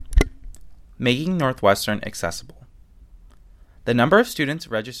Making Northwestern accessible. The number of students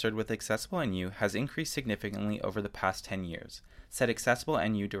registered with Accessible NU has increased significantly over the past 10 years, said Accessible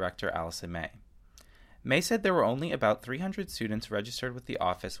NU Director Allison May. May said there were only about 300 students registered with the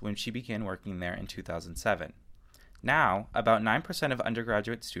office when she began working there in 2007. Now, about 9% of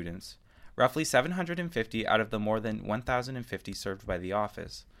undergraduate students, roughly 750 out of the more than 1,050 served by the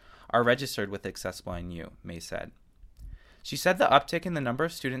office, are registered with Accessible NU, May said. She said the uptick in the number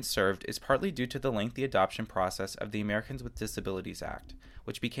of students served is partly due to the lengthy adoption process of the Americans with Disabilities Act,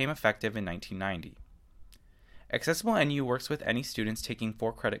 which became effective in 1990. Accessible NU works with any students taking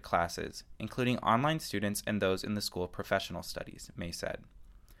 4-credit classes, including online students and those in the School of Professional Studies, May said.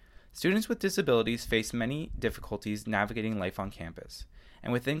 Students with disabilities face many difficulties navigating life on campus,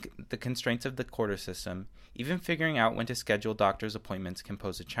 and within the constraints of the quarter system, even figuring out when to schedule doctor's appointments can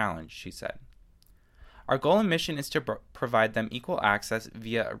pose a challenge, she said. Our goal and mission is to provide them equal access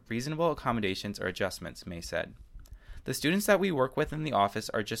via reasonable accommodations or adjustments, May said. The students that we work with in the office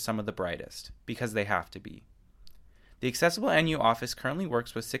are just some of the brightest, because they have to be. The Accessible NU office currently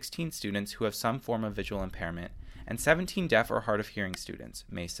works with 16 students who have some form of visual impairment and 17 deaf or hard of hearing students,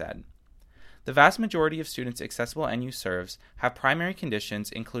 May said. The vast majority of students Accessible NU serves have primary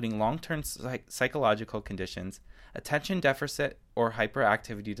conditions including long-term psychological conditions, attention deficit or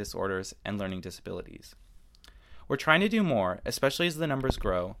hyperactivity disorders, and learning disabilities. We're trying to do more, especially as the numbers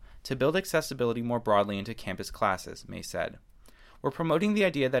grow, to build accessibility more broadly into campus classes, May said. We're promoting the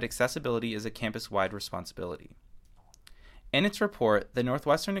idea that accessibility is a campus-wide responsibility. In its report, the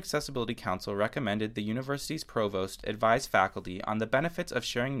Northwestern Accessibility Council recommended the university's provost advise faculty on the benefits of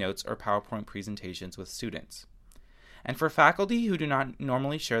sharing notes or PowerPoint presentations with students. And for faculty who do not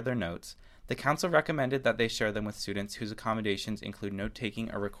normally share their notes, the council recommended that they share them with students whose accommodations include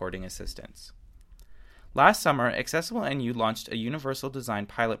note-taking or recording assistance. Last summer, Accessible NU launched a universal design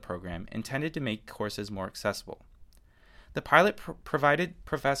pilot program intended to make courses more accessible. The pilot provided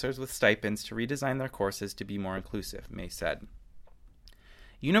professors with stipends to redesign their courses to be more inclusive, May said.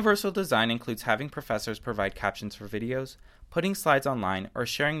 Universal design includes having professors provide captions for videos, putting slides online, or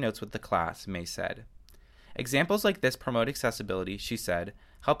sharing notes with the class, May said. Examples like this promote accessibility, she said,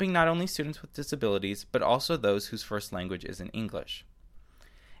 helping not only students with disabilities, but also those whose first language isn't English.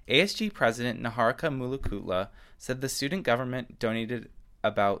 ASG President Naharika Mulukutla said the student government donated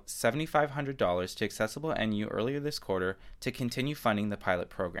about $7,500 to Accessible NU earlier this quarter to continue funding the pilot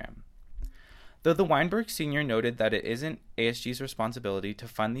program. Though the Weinberg Senior noted that it isn't ASG's responsibility to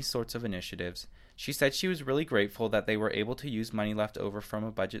fund these sorts of initiatives, she said she was really grateful that they were able to use money left over from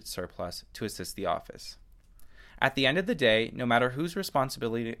a budget surplus to assist the office. At the end of the day, no matter whose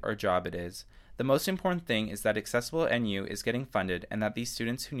responsibility or job it is, the most important thing is that Accessible NU is getting funded and that these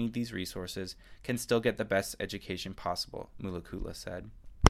students who need these resources can still get the best education possible, Mulukutla said.